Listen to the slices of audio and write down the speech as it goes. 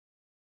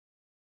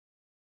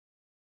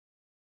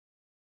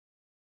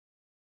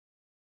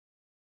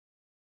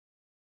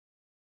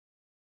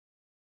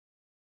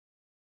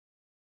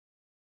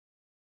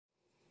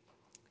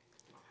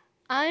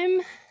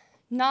I'm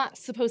not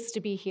supposed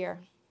to be here.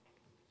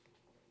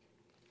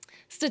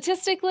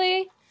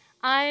 Statistically,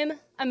 I'm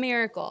a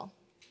miracle.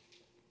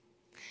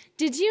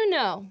 Did you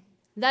know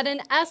that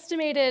an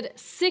estimated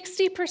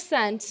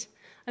 60%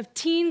 of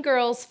teen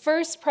girls'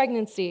 first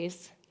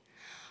pregnancies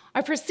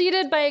are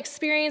preceded by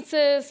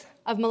experiences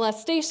of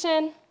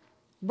molestation,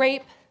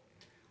 rape,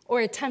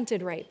 or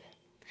attempted rape?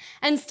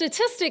 And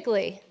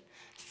statistically,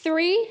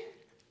 3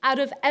 out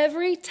of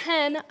every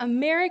 10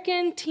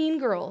 American teen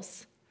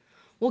girls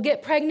will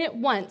get pregnant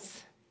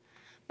once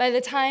by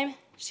the time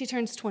she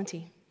turns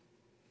 20.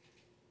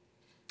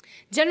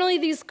 Generally,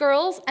 these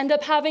girls end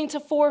up having to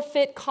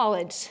forfeit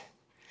college.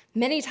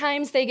 Many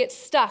times they get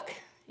stuck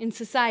in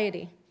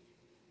society.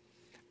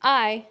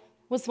 I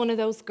was one of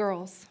those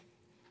girls.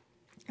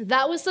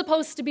 That was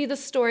supposed to be the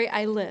story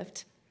I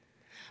lived.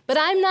 But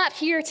I'm not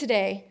here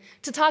today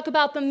to talk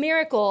about the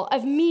miracle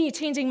of me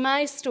changing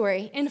my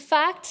story. In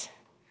fact,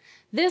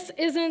 this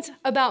isn't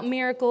about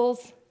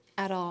miracles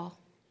at all.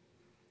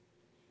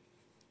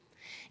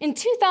 In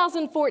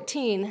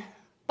 2014,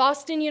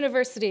 Boston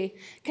University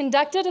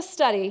conducted a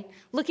study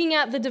looking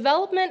at the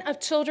development of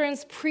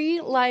children's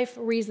pre-life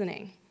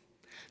reasoning.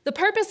 The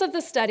purpose of the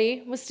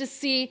study was to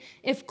see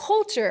if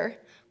culture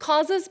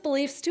causes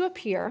beliefs to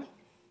appear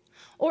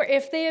or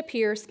if they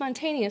appear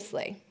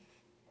spontaneously.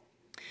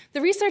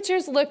 The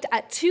researchers looked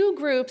at 2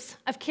 groups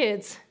of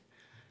kids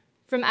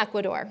from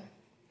Ecuador.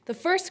 The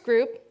first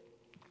group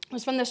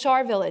was from the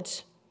Shar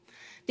village.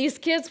 These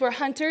kids were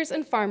hunters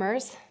and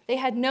farmers. They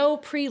had no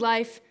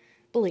pre-life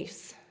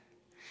beliefs.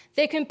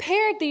 They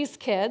compared these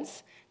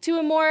kids to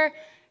a more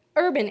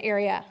urban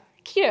area,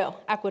 Quito,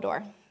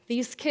 Ecuador.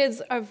 These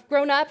kids have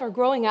grown up or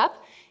growing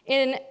up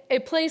in a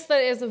place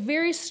that is a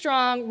very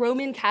strong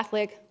Roman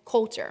Catholic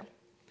culture.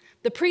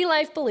 The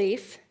pre-life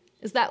belief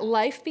is that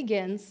life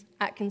begins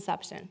at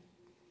conception.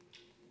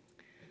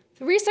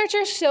 The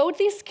researchers showed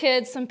these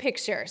kids some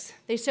pictures.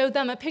 They showed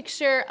them a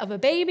picture of a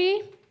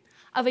baby,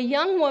 of a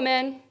young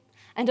woman,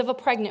 and of a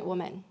pregnant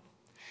woman.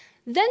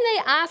 Then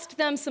they asked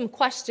them some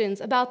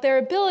questions about their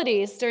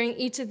abilities during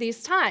each of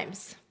these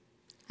times,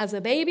 as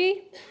a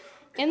baby,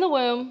 in the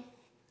womb,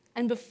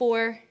 and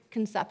before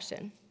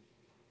conception.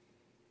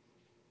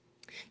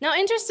 Now,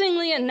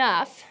 interestingly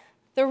enough,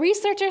 the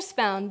researchers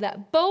found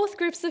that both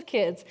groups of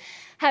kids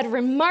had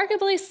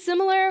remarkably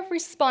similar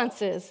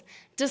responses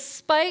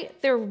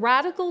despite their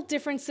radical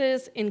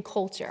differences in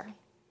culture.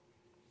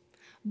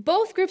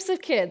 Both groups of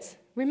kids,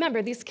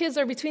 remember, these kids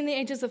are between the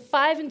ages of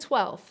 5 and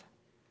 12.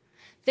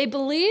 They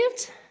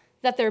believed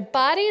that their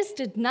bodies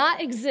did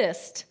not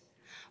exist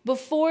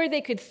before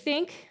they could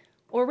think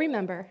or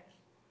remember.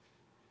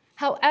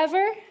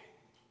 However,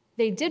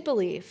 they did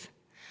believe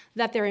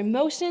that their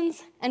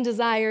emotions and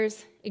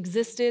desires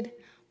existed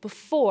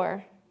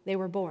before they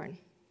were born.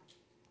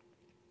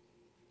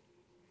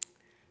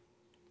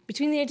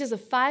 Between the ages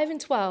of 5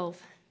 and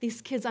 12,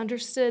 these kids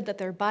understood that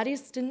their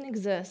bodies didn't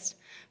exist,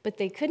 but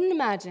they couldn't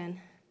imagine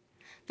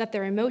that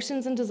their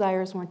emotions and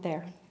desires weren't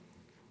there.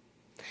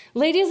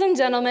 Ladies and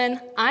gentlemen,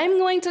 I'm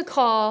going to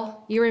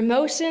call your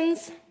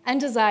emotions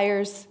and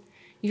desires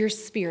your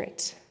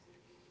spirit.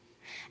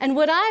 And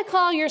what I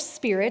call your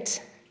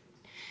spirit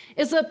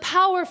is a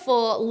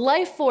powerful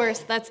life force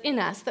that's in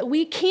us that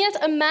we can't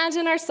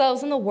imagine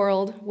ourselves in the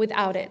world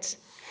without it.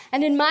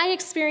 And in my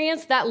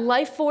experience, that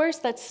life force,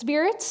 that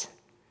spirit,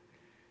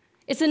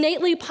 it's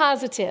innately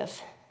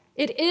positive.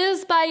 It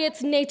is by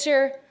its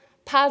nature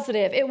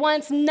positive. It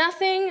wants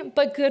nothing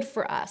but good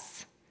for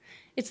us.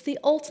 It's the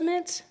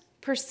ultimate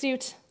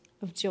pursuit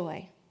of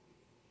joy.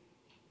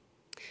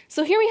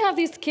 So here we have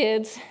these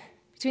kids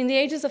between the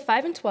ages of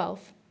 5 and 12.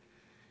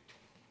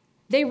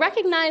 They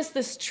recognize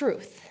this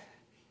truth.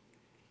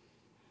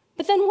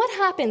 But then what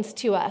happens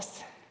to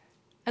us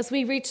as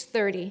we reach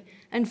 30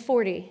 and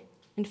 40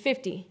 and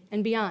 50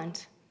 and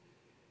beyond?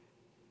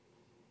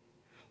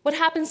 What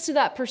happens to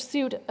that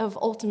pursuit of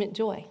ultimate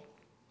joy?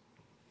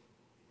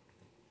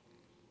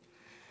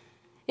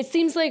 It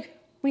seems like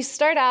we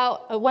start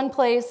out at one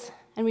place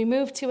and we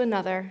move to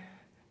another,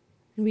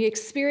 and we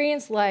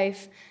experience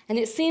life, and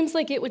it seems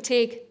like it would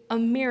take a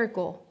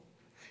miracle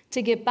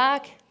to get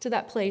back to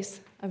that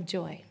place of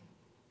joy.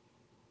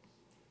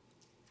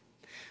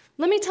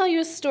 Let me tell you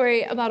a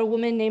story about a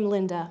woman named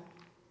Linda.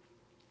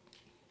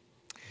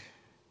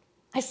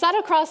 I sat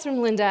across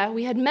from Linda.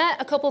 We had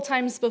met a couple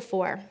times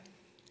before.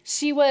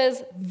 She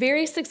was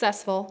very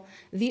successful,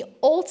 the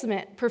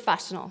ultimate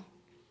professional,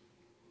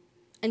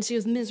 and she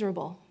was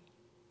miserable.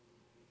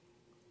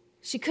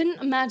 She couldn't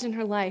imagine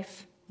her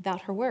life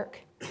without her work.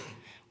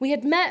 We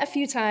had met a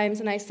few times,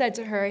 and I said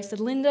to her,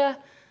 Linda,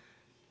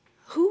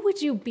 who would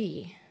you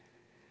be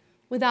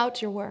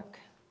without your work?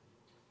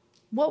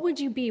 What would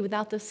you be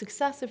without the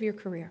success of your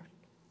career?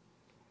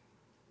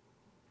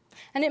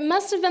 And it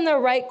must have been the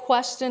right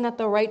question at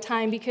the right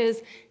time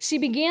because she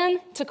began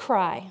to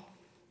cry.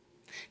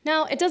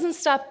 Now, it doesn't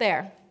stop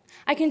there.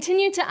 I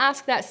continued to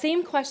ask that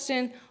same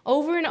question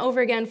over and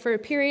over again for a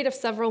period of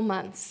several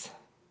months.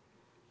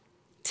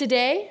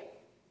 Today,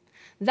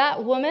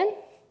 that woman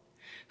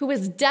who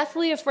was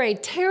deathly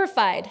afraid,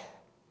 terrified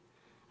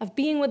of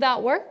being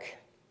without work,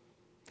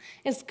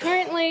 is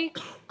currently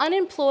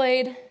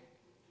unemployed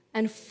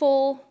and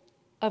full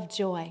of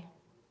joy.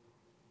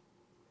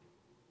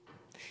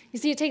 You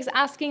see, it takes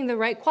asking the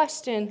right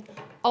question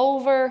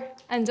over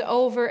and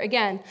over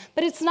again,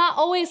 but it's not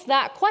always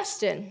that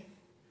question.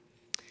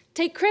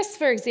 Take Chris,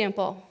 for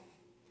example.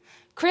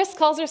 Chris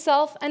calls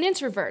herself an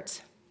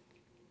introvert.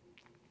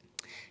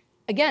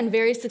 Again,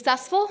 very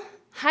successful,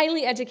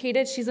 highly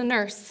educated. She's a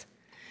nurse.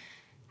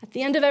 At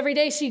the end of every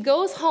day, she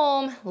goes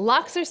home,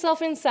 locks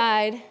herself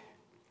inside,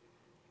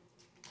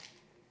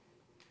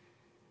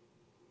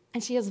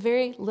 and she has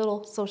very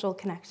little social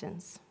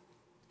connections.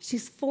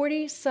 She's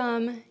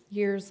 40-some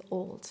years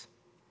old.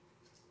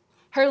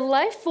 Her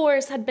life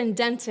force had been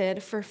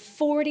dented for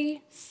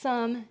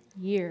 40-some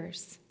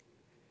years.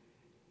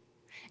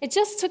 It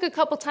just took a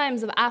couple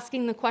times of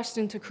asking the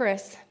question to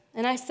Chris,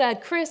 and I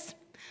said, Chris,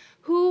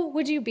 who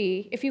would you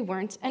be if you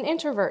weren't an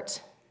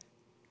introvert?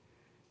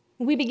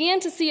 We began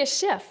to see a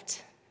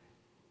shift.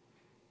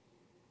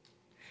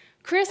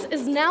 Chris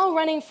is now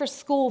running for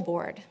school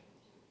board.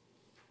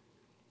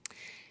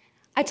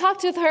 I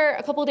talked with her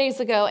a couple days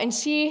ago, and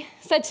she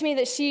said to me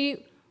that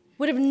she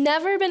would have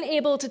never been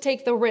able to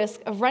take the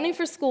risk of running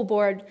for school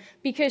board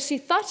because she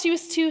thought she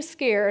was too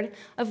scared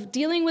of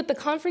dealing with the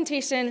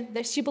confrontation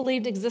that she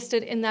believed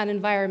existed in that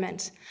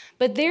environment.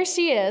 But there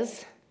she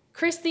is,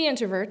 Chris the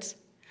introvert,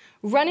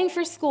 running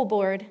for school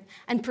board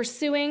and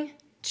pursuing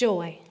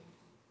joy.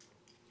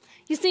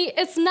 You see,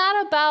 it's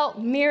not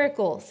about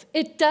miracles.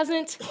 It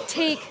doesn't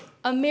take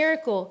a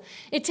miracle.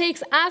 It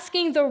takes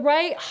asking the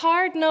right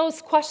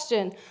hard-nosed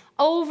question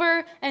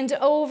over and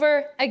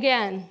over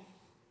again.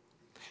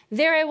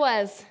 There I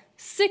was,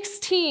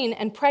 16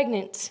 and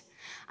pregnant.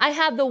 I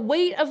had the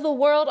weight of the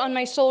world on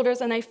my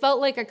shoulders, and I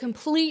felt like a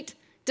complete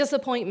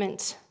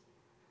disappointment.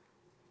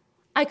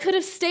 I could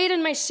have stayed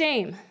in my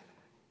shame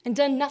and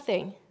done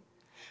nothing,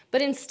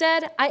 but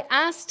instead I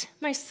asked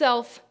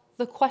myself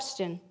the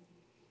question,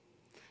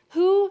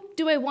 who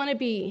do I want to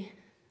be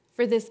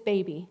for this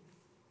baby?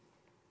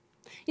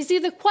 You see,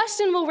 the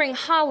question will ring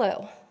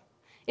hollow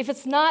if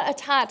it's not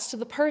attached to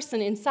the person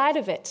inside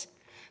of it.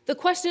 The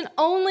question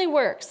only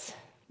works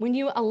when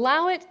you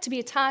allow it to be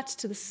attached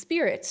to the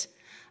spirit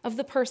of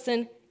the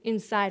person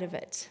inside of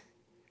it.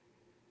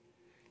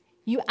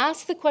 You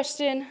ask the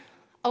question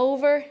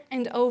over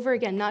and over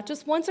again, not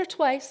just once or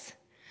twice,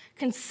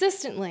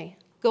 consistently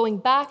going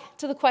back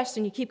to the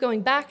question. You keep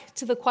going back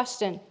to the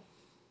question.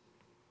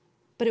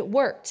 But it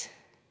worked.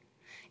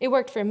 It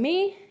worked for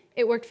me,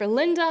 it worked for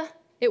Linda,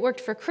 it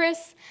worked for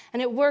Chris,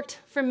 and it worked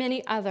for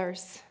many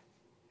others.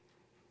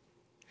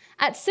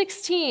 At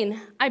 16,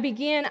 I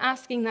began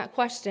asking that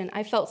question.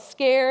 I felt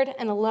scared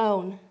and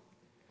alone.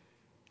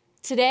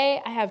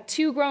 Today, I have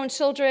 2 grown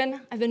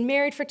children. I've been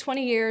married for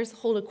 20 years,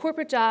 hold a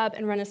corporate job,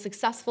 and run a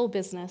successful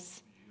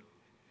business.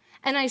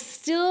 And I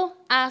still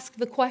ask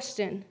the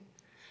question.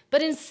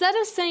 But instead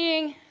of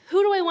saying,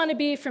 who do I want to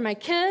be for my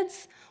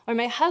kids or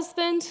my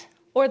husband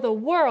or the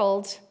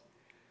world,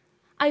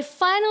 I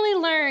finally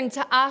learned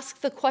to ask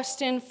the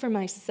question for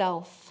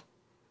myself.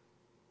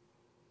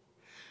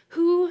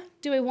 Who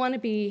do I want to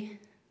be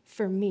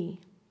for me?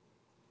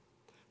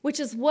 Which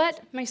is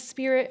what my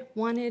spirit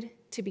wanted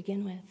to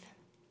begin with.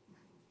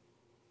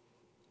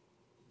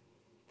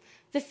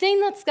 The thing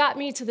that's got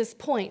me to this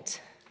point,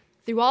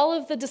 through all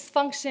of the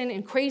dysfunction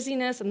and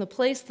craziness and the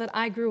place that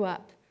I grew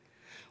up,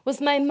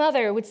 was my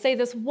mother would say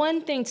this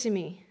one thing to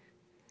me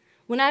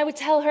when I would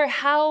tell her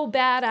how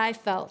bad I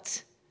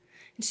felt.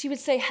 And she would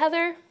say,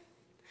 Heather,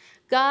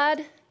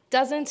 God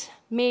doesn't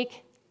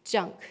make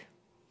junk.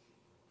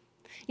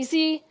 You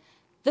see,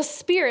 the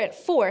spirit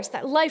force,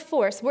 that life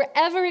force,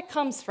 wherever it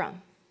comes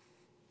from,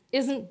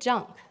 isn't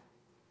junk.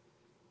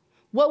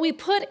 What we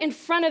put in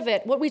front of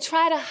it, what we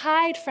try to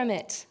hide from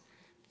it,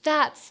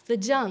 that's the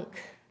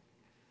junk.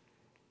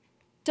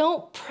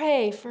 Don't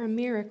pray for a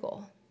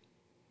miracle.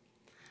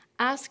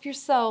 Ask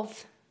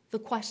yourself the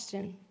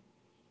question,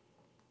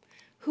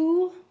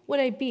 who would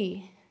I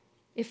be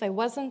if I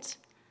wasn't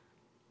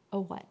a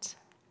what?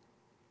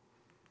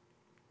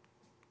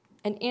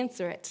 And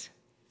answer it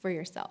for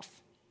yourself.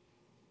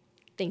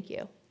 Thank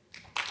you.